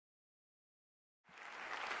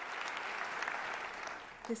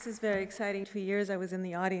This is very exciting. 2 years I was in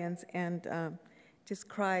the audience and just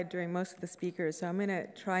cried during most of the speakers, so I'm going to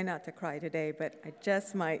try not to cry today, but I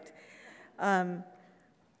just might. The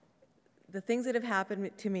things that have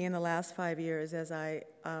happened to me in the last 5 years as I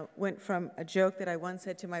went from a joke that I once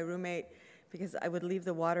said to my roommate because I would leave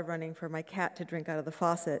the water running for my cat to drink out of the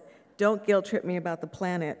faucet, "Don't guilt trip me about the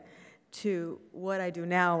planet," to what I do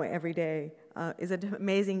now every day is an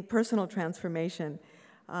amazing personal transformation.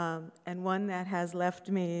 And one that has left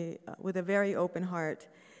me with a very open heart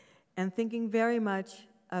and thinking very much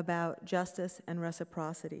about justice and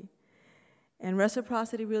reciprocity. And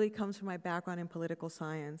reciprocity really comes from my background in political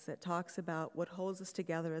science that talks about what holds us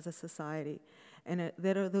together as a society, and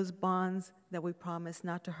that are those bonds that we promise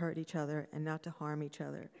not to hurt each other and not to harm each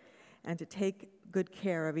other, and to take good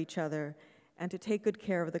care of each other, and to take good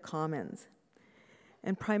care of the commons.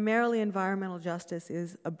 And primarily environmental justice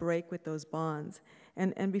is a break with those bonds.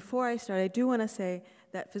 And before I start, I do want to say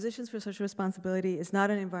that Physicians for Social Responsibility is not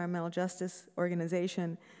an environmental justice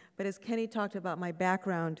organization, but as Kenny talked about my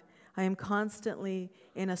background, I am constantly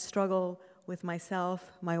in a struggle with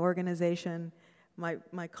myself, my organization,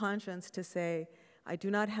 my conscience to say, I do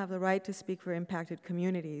not have the right to speak for impacted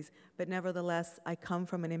communities, but nevertheless, I come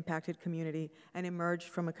from an impacted community and emerged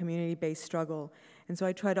from a community-based struggle. And so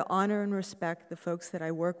I try to honor and respect the folks that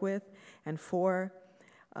I work with and for.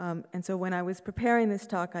 And so when I was preparing this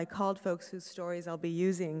talk, I called folks whose stories I'll be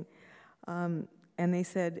using, and they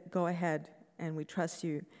said, go ahead, and we trust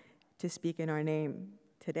you to speak in our name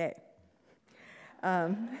today.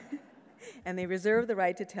 And they reserve the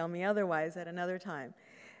right to tell me otherwise at another time.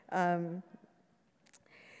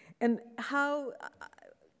 And how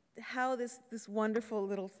this wonderful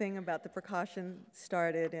little thing about the precaution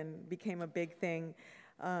started and became a big thing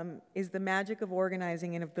is the magic of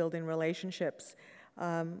organizing and of building relationships.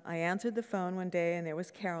 I answered the phone one day, and there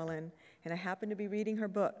was Carolyn, and I happened to be reading her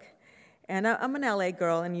book. And I'm an LA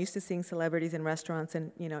girl and used to seeing celebrities in restaurants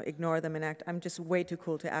and, ignore them and act. I'm just way too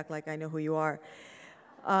cool to act like I know who you are.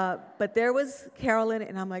 But there was Carolyn,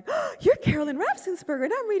 and I'm like, oh, you're Carolyn Rapsensperger,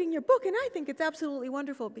 and I'm reading your book, and I think it's absolutely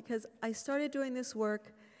wonderful because I started doing this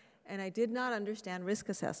work, and I did not understand risk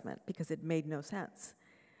assessment because it made no sense.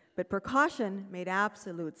 But precaution made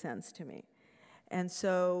absolute sense to me. And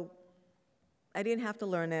so I didn't have to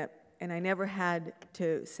learn it, and I never had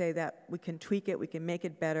to say that we can tweak it, we can make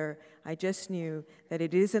it better. I just knew that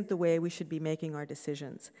it isn't the way we should be making our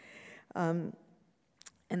decisions. And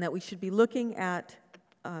that we should be looking at,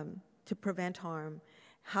 to prevent harm,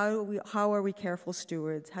 how are we careful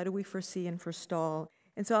stewards, how do we foresee and forestall.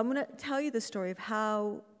 And so I'm going to tell you the story of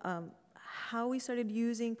how we started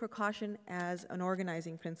using precaution as an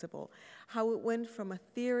organizing principle, how it went from a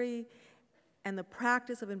theory and the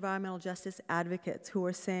practice of environmental justice advocates who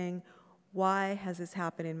are saying, why has this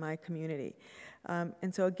happened in my community?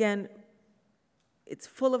 And so again, it's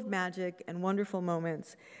full of magic and wonderful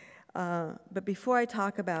moments. But before I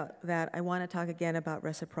talk about that, I want to talk again about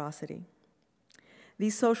reciprocity.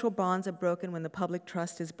 These social bonds are broken when the public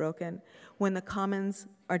trust is broken, when the commons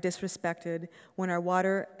are disrespected, when our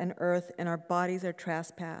water and earth and our bodies are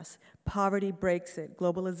trespassed. Poverty breaks it,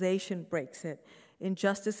 globalization breaks it.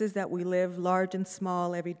 Injustices that we live, large and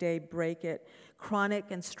small, every day break it. Chronic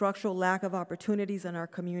and structural lack of opportunities in our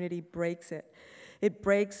community breaks it. It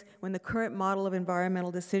breaks when the current model of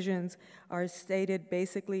environmental decisions are stated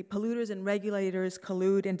basically, polluters and regulators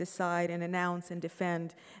collude and decide and announce and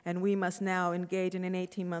defend, and we must now engage in an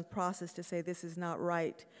 18-month process to say this is not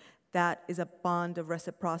right. That is a bond of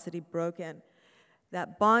reciprocity broken.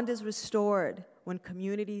 That bond is restored when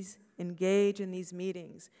communities engage in these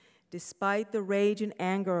meetings, despite the rage and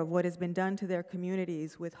anger of what has been done to their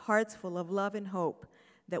communities, with hearts full of love and hope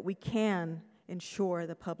that we can ensure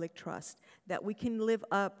the public trust, that we can live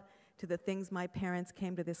up to the things my parents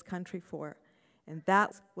came to this country for. And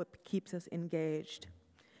that's what keeps us engaged.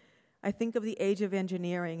 I think of the age of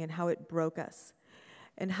engineering and how it broke us,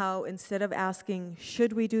 and how instead of asking,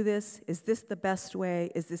 should we do this? Is this the best way?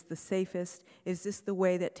 Is this the safest? Is this the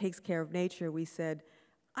way that takes care of nature? We said,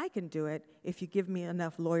 I can do it if you give me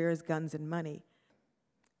enough lawyers, guns, and money.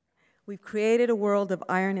 We've created a world of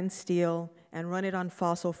iron and steel and run it on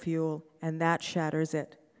fossil fuel, and that shatters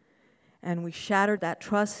it. And we shattered that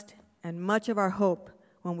trust and much of our hope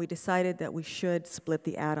when we decided that we should split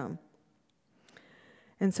the atom.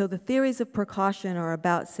 And so the theories of precaution are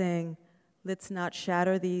about saying, let's not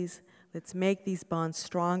shatter these, let's make these bonds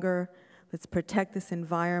stronger, let's protect this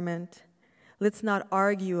environment. Let's not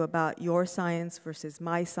argue about your science versus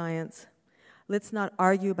my science. Let's not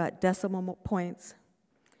argue about decimal points,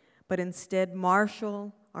 but instead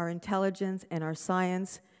marshal our intelligence and our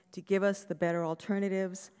science to give us the better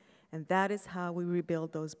alternatives And that is how we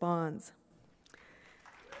rebuild those bonds.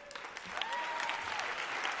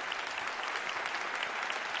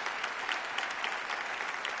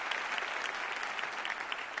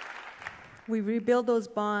 We rebuild those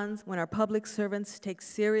bonds when our public servants take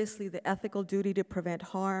seriously the ethical duty to prevent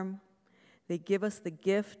harm. They give us the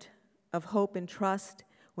gift of hope and trust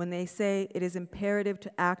when they say it is imperative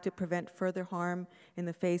to act to prevent further harm in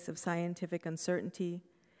the face of scientific uncertainty.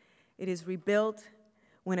 It is rebuilt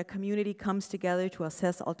when a community comes together to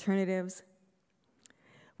assess alternatives.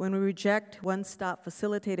 When we reject one-stop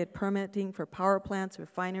facilitated permitting for power plants,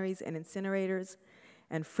 refineries, and incinerators,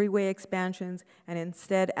 and freeway expansions, and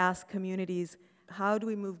instead ask communities, how do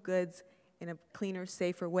we move goods in a cleaner,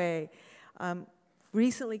 safer way?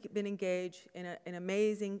 Recently been engaged in an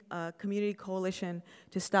amazing community coalition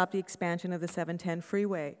to stop the expansion of the 710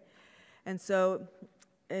 freeway. And so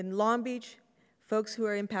in Long Beach, folks who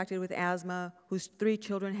are impacted with asthma, whose 3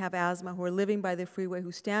 children have asthma, who are living by the freeway,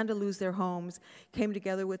 who stand to lose their homes, came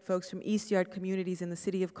together with folks from East Yard communities in the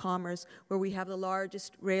City of Commerce, where we have the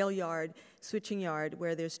largest rail yard, switching yard,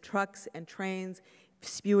 where there's trucks and trains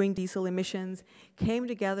spewing diesel emissions, came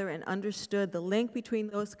together and understood the link between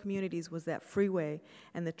those communities was that freeway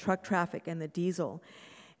and the truck traffic and the diesel,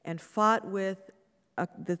 and fought with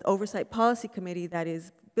the Oversight Policy Committee that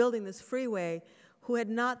is building this freeway, who had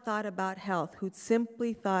not thought about health, who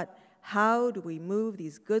simply thought, how do we move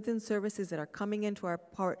these goods and services that are coming into our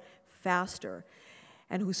port faster?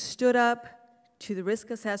 And who stood up to the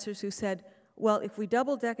risk assessors who said, well, if we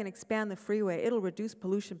double deck and expand the freeway, it'll reduce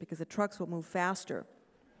pollution because the trucks will move faster.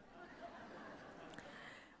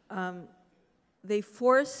 They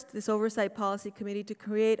forced this Oversight Policy Committee to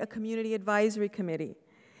create a community advisory committee.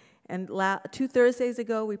 And 2 Thursdays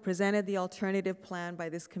ago, we presented the alternative plan by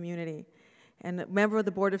this community. And a member of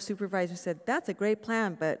the Board of Supervisors said, that's a great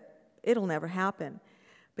plan, but it'll never happen.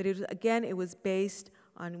 But it was based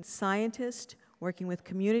on scientists working with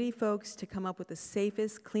community folks to come up with the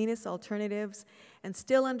safest, cleanest alternatives, and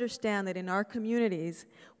still understand that in our communities,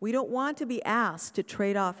 we don't want to be asked to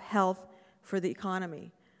trade off health for the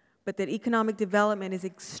economy, but that economic development is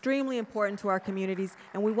extremely important to our communities,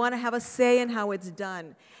 and we want to have a say in how it's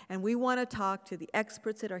done. And we want to talk to the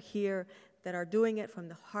experts that are here that are doing it from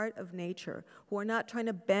the heart of nature, who are not trying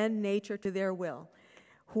to bend nature to their will,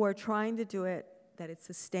 who are trying to do it that it's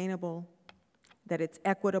sustainable, that it's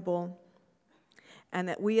equitable, and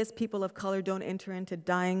that we as people of color don't enter into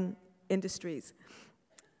dying industries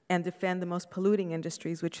and defend the most polluting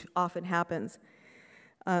industries, which often happens.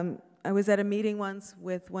 I was at a meeting once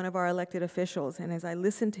with one of our elected officials, and as I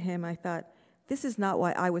listened to him, I thought, this is not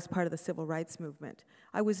why I was part of the civil rights movement.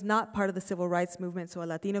 I was not part of the civil rights movement so a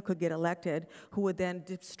Latino could get elected who would then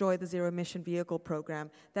destroy the zero-emission vehicle program.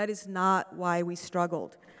 That is not why we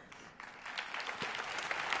struggled.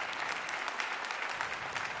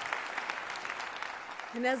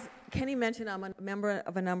 And as Kenny mentioned, I'm a member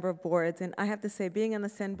of a number of boards, and I have to say, being on the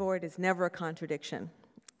SEND board is never a contradiction.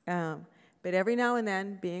 But every now and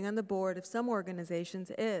then, being on the board of some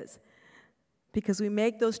organizations is, because we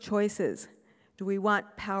make those choices. Do we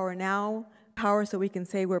want power now, power so we can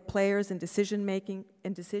say we're players in decision-making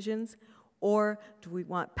and decisions, or do we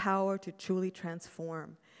want power to truly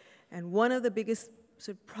transform? And one of the biggest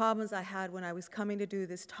sort of problems I had when I was coming to do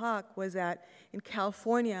this talk was that in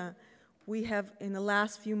California, we have, in the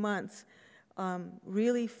last few months,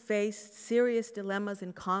 really faced serious dilemmas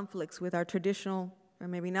and conflicts with our traditional, or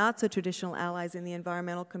maybe not so traditional, allies in the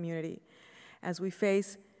environmental community. As we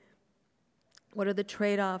face, what are the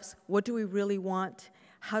trade-offs? What do we really want?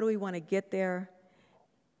 How do we want to get there?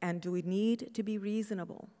 And do we need to be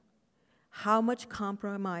reasonable? How much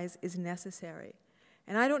compromise is necessary?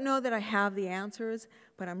 And I don't know that I have the answers,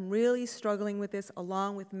 but I'm really struggling with this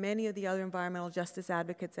along with many of the other environmental justice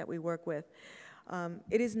advocates that we work with.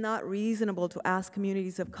 It is not reasonable to ask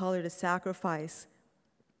communities of color to sacrifice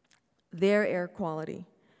their air quality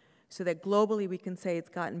so that globally we can say it's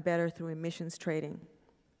gotten better through emissions trading.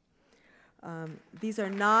 These are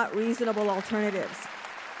not reasonable alternatives.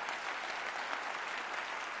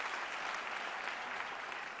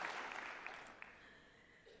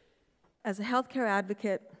 As a healthcare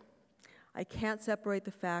advocate, I can't separate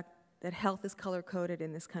the fact that health is color-coded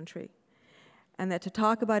in this country, and that to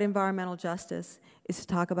talk about environmental justice is to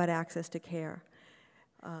talk about access to care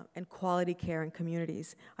and quality care in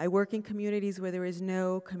communities. I work in communities where there is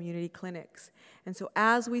no community clinics. And so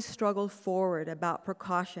as we struggle forward about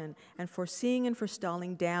precaution and foreseeing and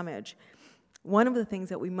forestalling damage, one of the things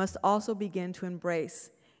that we must also begin to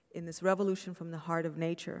embrace in this revolution from the heart of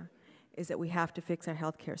nature is that we have to fix our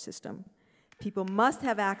healthcare system. People must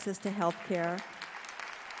have access to healthcare.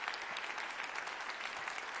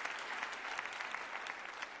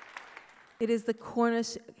 It is the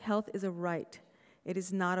cornerstone. Health is a right. It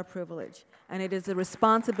is not a privilege. And it is a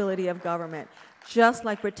responsibility of government. Just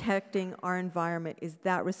like protecting our environment is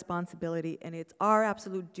that responsibility, and it's our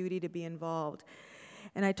absolute duty to be involved.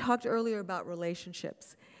 And I talked earlier about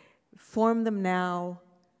relationships. Form them now.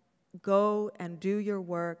 Go and do your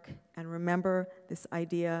work, and remember this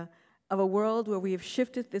idea of a world where we have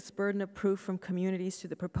shifted this burden of proof from communities to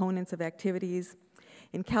the proponents of activities.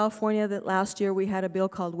 In California, that last year we had a bill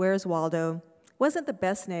called Where's Waldo? Wasn't the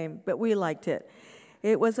best name, but we liked it.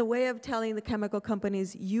 It was a way of telling the chemical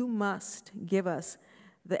companies, you must give us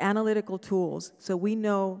the analytical tools so we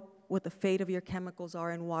know what the fate of your chemicals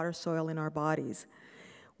are in water, soil, in our bodies.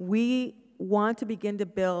 We want to begin to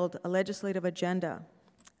build a legislative agenda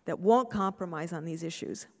that won't compromise on these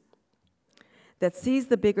issues, that sees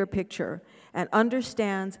the bigger picture and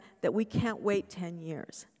understands that we can't wait 10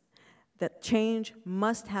 years, that change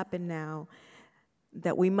must happen now,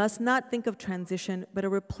 that we must not think of transition, but a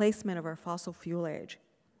replacement of our fossil fuel age.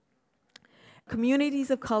 Communities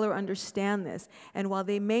of color understand this, and while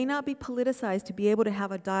they may not be politicized to be able to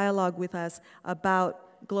have a dialogue with us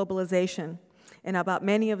about globalization and about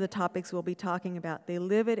many of the topics we'll be talking about, they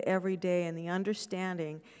live it every day in the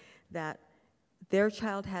understanding that their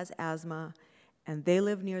child has asthma, and they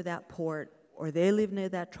live near that port, or they live near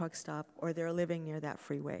that truck stop, or they're living near that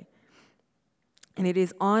freeway. And it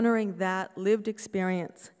is honoring that lived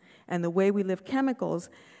experience and the way we live chemicals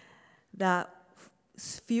that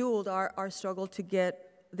fueled our struggle to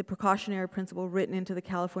get the precautionary principle written into the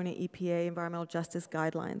California EPA Environmental Justice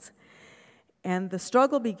Guidelines. And the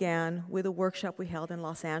struggle began with a workshop we held in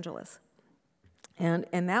Los Angeles. And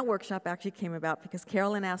that workshop actually came about because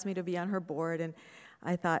Carolyn asked me to be on her board, and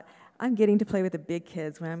I thought, I'm getting to play with the big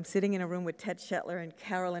kids when I'm sitting in a room with Ted Shetler and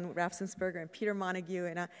Carolyn Raffensperger and Peter Montague,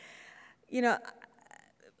 and you know,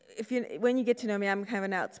 when you get to know me, I'm kind of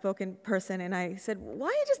an outspoken person, and I said, why are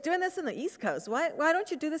you just doing this in the East Coast? Why don't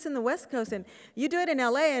you do this in the West Coast? And you do it in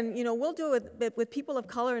LA, and you know, we'll do it with people of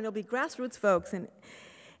color, and it'll be grassroots folks.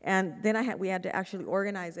 And then we had to actually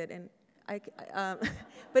organize it, and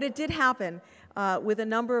but it did happen with a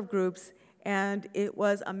number of groups, and it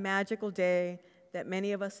was a magical day that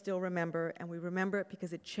many of us still remember, and we remember it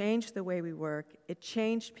because it changed the way we work. It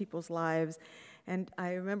changed people's lives. And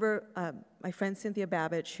I remember my friend Cynthia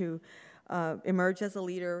Babich, who emerged as a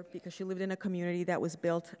leader because she lived in a community that was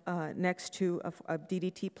built next to a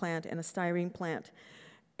DDT plant and a styrene plant.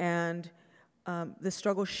 And the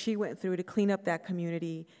struggle she went through to clean up that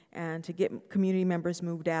community and to get community members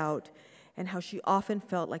moved out, and how she often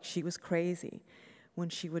felt like she was crazy when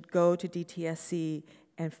she would go to DTSC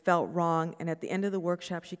and felt wrong. And at the end of the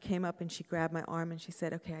workshop, she came up and she grabbed my arm and she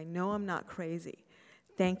said, okay, I know I'm not crazy.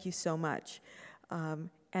 Thank you so much.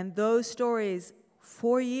 And those stories,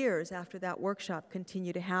 4 years after that workshop,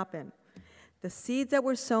 continue to happen. The seeds that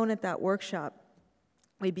were sown at that workshop,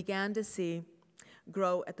 we began to see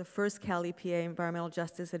grow at the first Cal EPA Environmental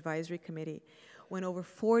Justice Advisory Committee, when over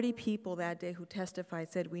 40 people that day who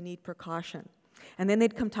testified said, we need precaution. And then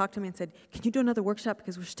they'd come talk to me and said, can you do another workshop,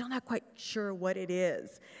 because we're still not quite sure what it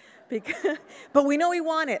is. But we know we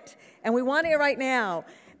want it, and we want it right now.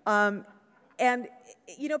 And,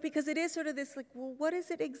 you know, because it is sort of this, like, well, what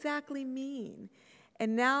does it exactly mean?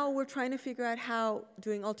 And now we're trying to figure out how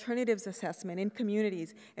doing alternatives assessment in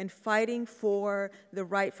communities and fighting for the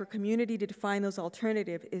right for community to define those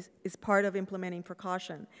alternatives is part of implementing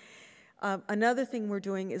precaution. Another thing we're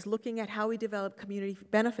doing is looking at how we develop community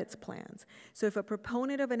benefits plans. So if a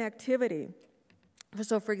proponent of an activity,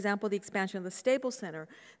 so for example, the expansion of the Staples Center,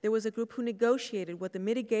 there was a group who negotiated what the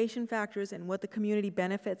mitigation factors and what the community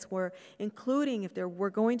benefits were, including if there were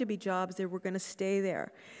going to be jobs, they were going to stay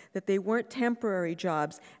there, that they weren't temporary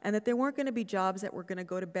jobs, and that there weren't going to be jobs that were going to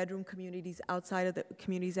go to bedroom communities outside of the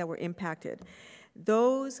communities that were impacted.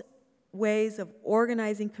 Those ways of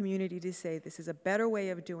organizing community to say this is a better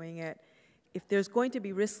way of doing it, if there's going to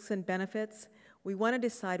be risks and benefits, we want to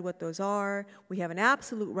decide what those are. We have an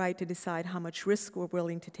absolute right to decide how much risk we're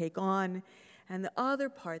willing to take on. And the other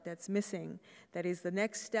part that's missing, that is the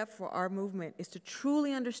next step for our movement, is to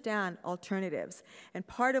truly understand alternatives. And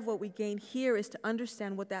part of what we gain here is to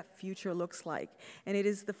understand what that future looks like. And it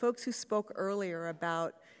is the folks who spoke earlier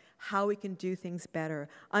about how we can do things better,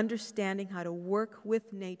 understanding how to work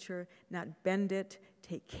with nature, not bend it,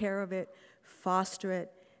 take care of it, foster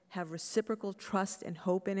it, have reciprocal trust and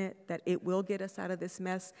hope in it, that it will get us out of this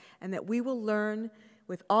mess, and that we will learn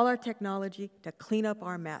with all our technology to clean up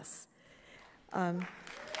our mess. Some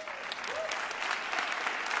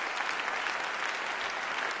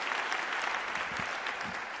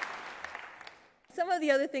of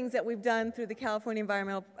the other things that we've done through the California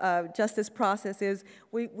environmental justice process is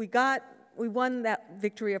we got won that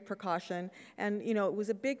victory of precaution, and you know, it was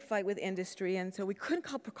a big fight with industry, and so we couldn't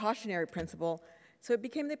call it precautionary principle, so it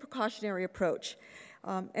became the precautionary approach.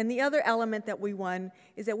 And the other element that we won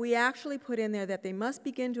is that we actually put in there that they must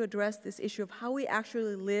begin to address this issue of how we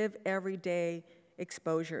actually live everyday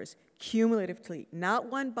exposures, cumulatively, not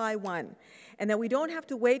one by one, and that we don't have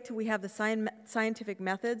to wait till we have the scientific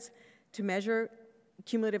methods to measure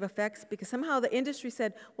cumulative effects, because somehow the industry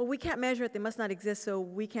said, well, we can't measure it, they must not exist, so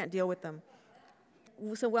we can't deal with them.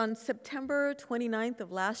 So on September 29th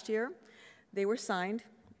of last year, they were signed,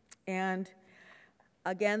 and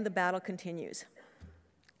again, the battle continues.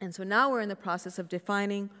 And so now we're in the process of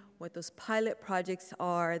defining what those pilot projects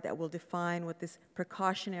are that will define what this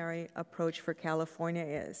precautionary approach for California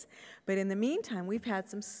is. But in the meantime, we've had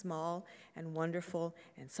some small and wonderful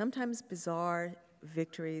and sometimes bizarre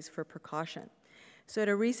victories for precaution. So at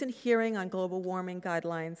a recent hearing on global warming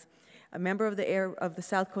guidelines, a member of the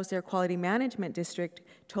South Coast Air Quality Management District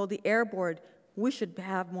told the Air Board, we should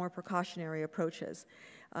have more precautionary approaches.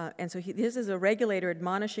 And so this is a regulator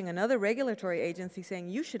admonishing another regulatory agency saying,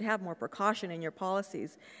 you should have more precaution in your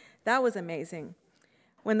policies. That was amazing.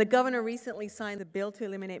 When the governor recently signed the bill to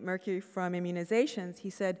eliminate mercury from immunizations, he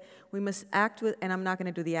said, we must act with, and I'm not going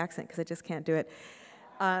to do the accent because I just can't do it,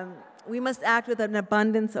 we must act with an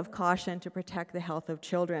abundance of caution to protect the health of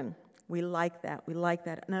children. We like that,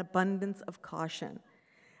 an abundance of caution.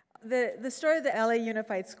 The story of the LA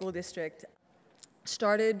Unified School District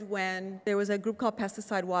started when there was a group called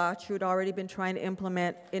Pesticide Watch who had already been trying to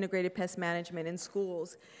implement integrated pest management in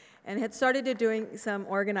schools and had started doing some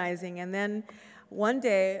organizing. And then one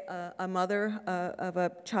day, a mother of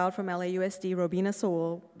a child from LAUSD, Robina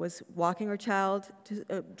Saul, was walking her child,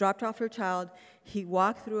 dropped off her child. He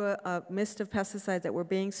walked through a mist of pesticides that were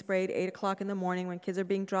being sprayed 8 o'clock in the morning when kids are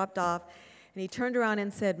being dropped off, and he turned around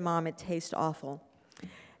and said, Mom, it tastes awful.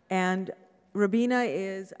 And Robina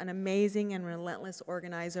is an amazing and relentless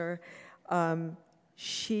organizer.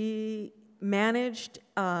 She managed,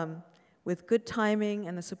 with good timing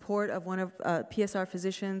and the support of one of PSR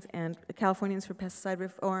physicians and Californians for Pesticide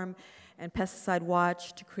Reform and Pesticide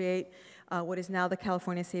Watch, to create what is now the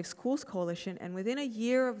California Safe Schools Coalition. And within a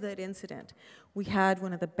year of that incident, we had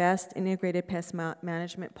one of the best integrated pest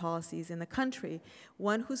management policies in the country,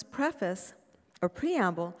 one whose preface or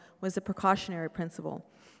preamble was the precautionary principle.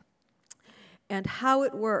 And how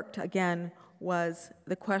it worked, again, was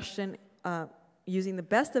the question using the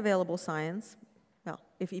best available science. Well,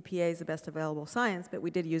 if EPA is the best available science, but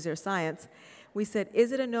we did use their science. We said,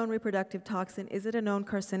 is it a known reproductive toxin? Is it a known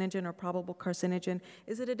carcinogen or probable carcinogen?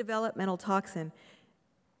 Is it a developmental toxin?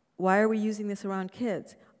 Why are we using this around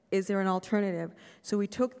kids? Is there an alternative? So we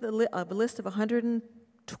took the list of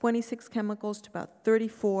 126 chemicals to about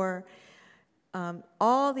 34.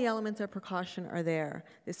 All the elements of precaution are there.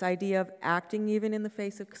 This idea of acting even in the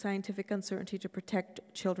face of scientific uncertainty to protect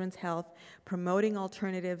children's health, promoting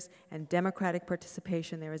alternatives, and democratic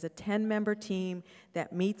participation. There is a 10-member team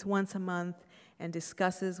that meets once a month and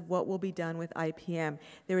discusses what will be done with IPM.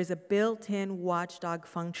 There is a built-in watchdog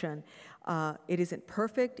function. It isn't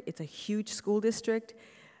perfect. It's a huge school district,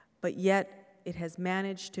 but yet it has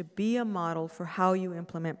managed to be a model for how you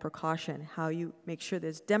implement precaution, how you make sure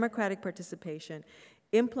there's democratic participation,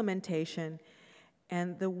 implementation,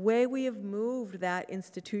 and the way we have moved that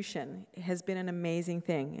institution has been an amazing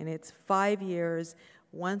thing. And it's 5 years,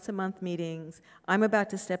 once-a-month meetings. I'm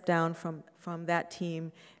about to step down from that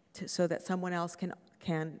team so that someone else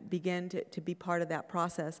can begin to be part of that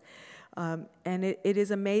process. And it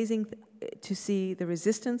is amazing to see the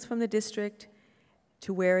resistance from the district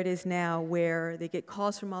to where it is now, where they get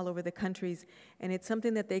calls from all over the countries, and it's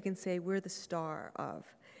something that they can say, we're the star of.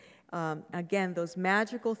 Again, those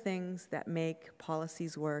magical things that make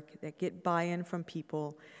policies work, that get buy-in from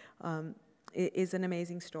people, it is an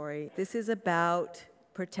amazing story. This is about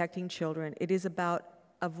protecting children. It is about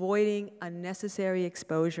avoiding unnecessary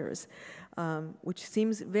exposures, which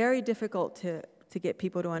seems very difficult to get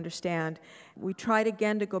people to understand. We tried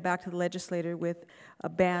again to go back to the legislature with a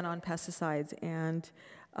ban on pesticides, and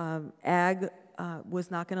Ag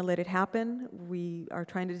was not going to let it happen. We are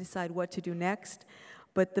trying to decide what to do next.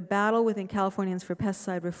 But the battle within Californians for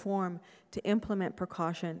Pesticide Reform to implement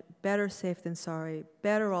precaution, better safe than sorry,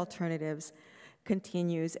 better alternatives,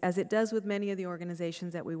 continues, as it does with many of the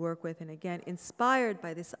organizations that we work with, and again, inspired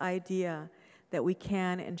by this idea that we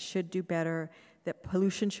can and should do better, that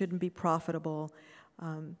pollution shouldn't be profitable,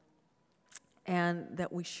 and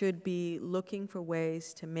that we should be looking for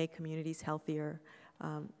ways to make communities healthier.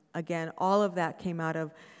 Again, all of that came out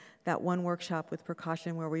of that one workshop with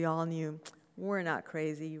Precaution where we all knew, we're not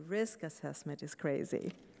crazy, risk assessment is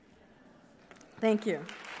crazy. Thank you.